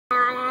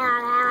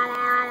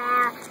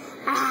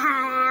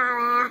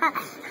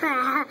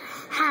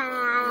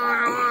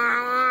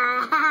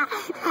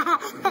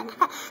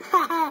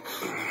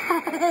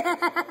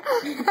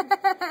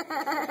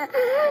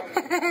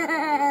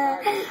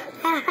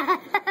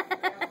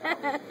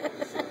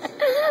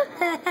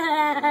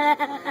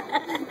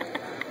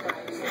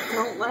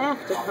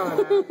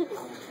Dakota.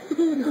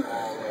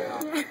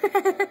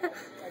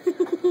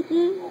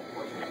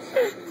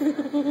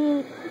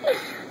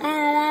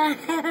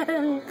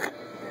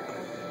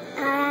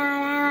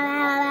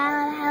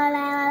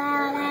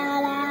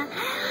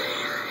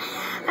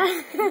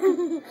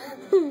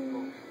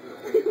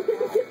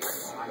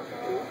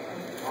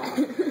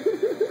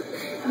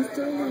 He's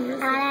doing the music.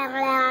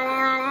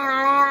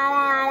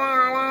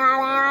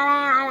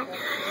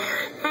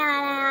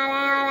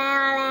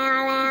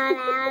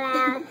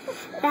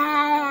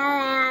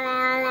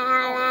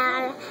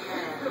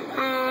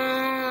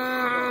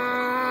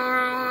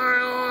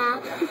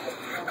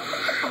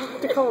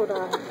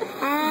 Dakota.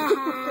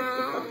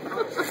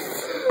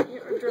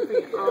 You're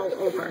dripping all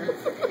over.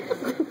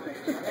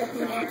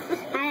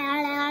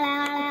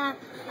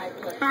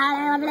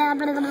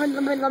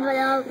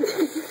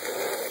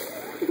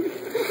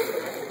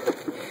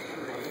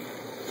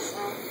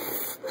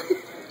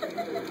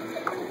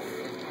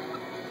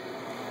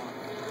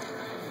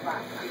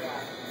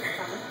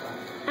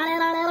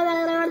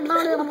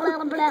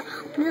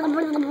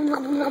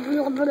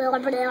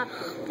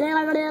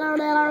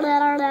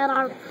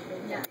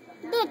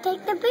 Yeah,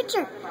 take the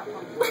picture.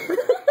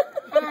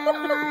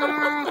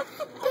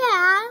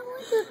 Yeah,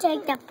 will you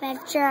take the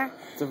picture?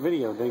 It's a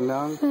video, ding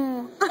dong.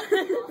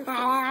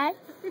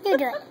 You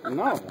do it.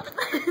 No.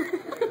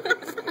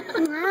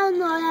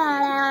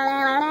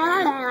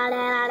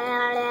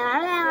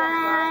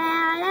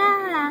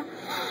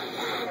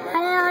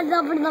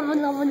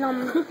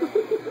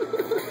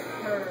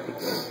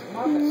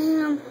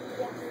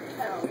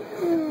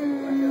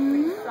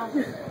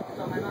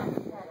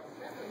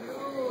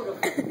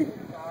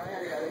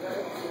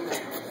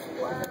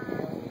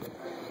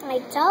 I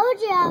told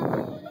you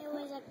it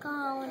was a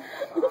cone.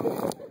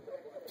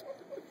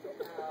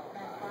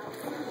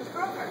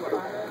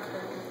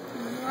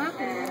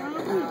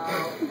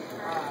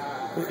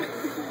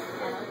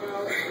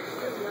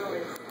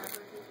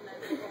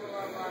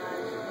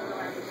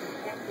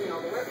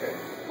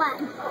 What?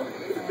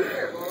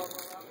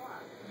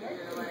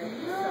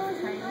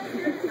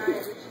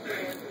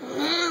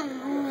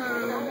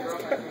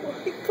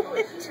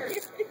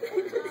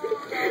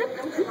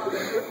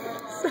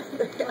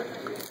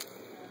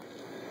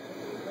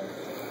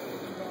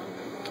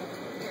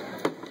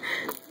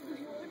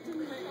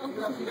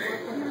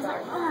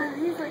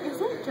 He's like, is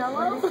that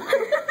Jello?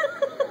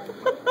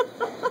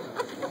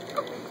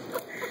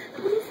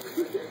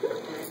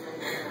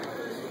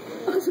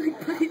 I was like,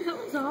 buddy, that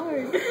was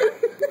hard.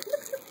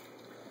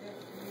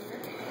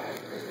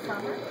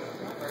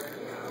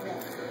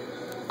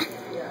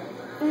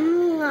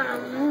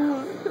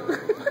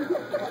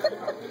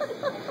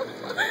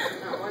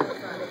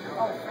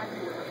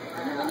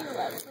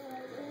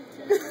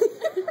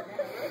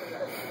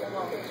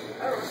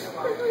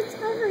 It's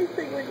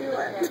everything when you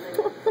let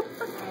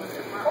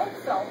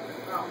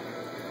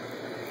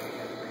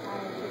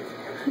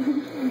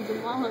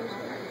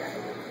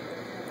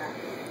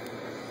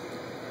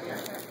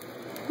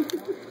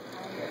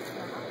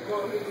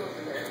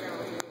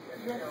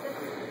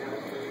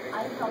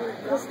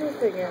What's the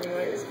thing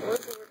anyways?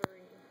 What's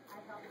ordering?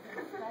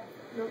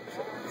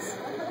 Milkshakes.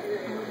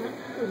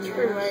 Which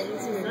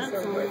reminds me so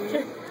much.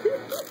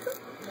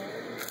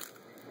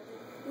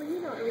 Well, you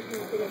know everything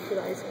you get into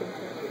the ice cream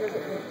truck. He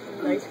doesn't want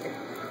ice cream.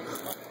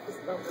 Just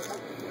bubbles.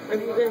 I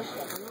mean, fish.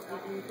 I'm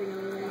not eating anything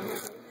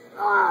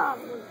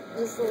other than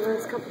just the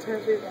last couple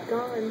times we've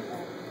gone.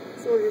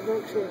 So ordered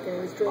milkshake and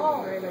it was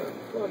drinking right up.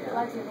 Love that.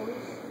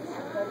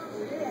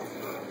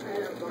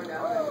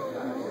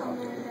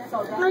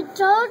 I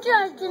told you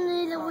I can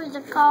eat it with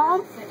a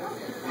comb.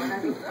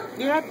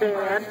 Yeah,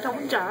 Dad.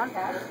 Don't ya?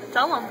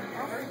 Tell him.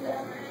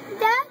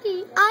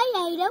 Daddy, I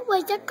ate it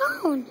with a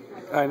cone.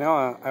 I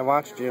know, I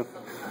watched you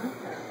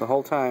the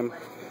whole time.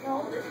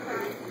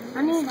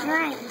 I need a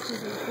drink.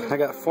 I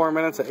got 4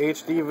 minutes of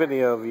HD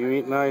video of you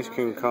eating an ice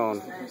cream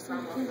cone.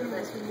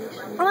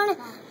 I want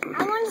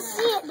to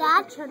see it,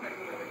 Dad.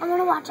 I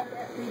want to watch it.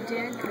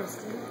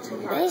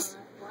 Please?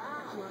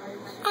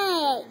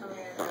 Hey.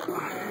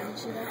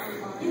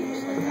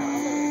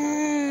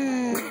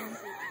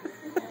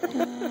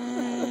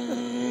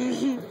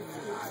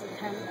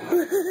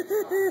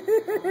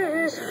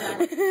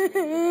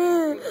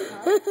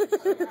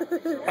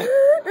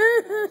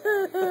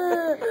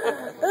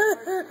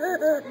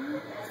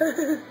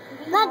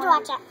 Let's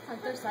watch it.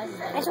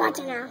 Let's watch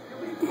it now.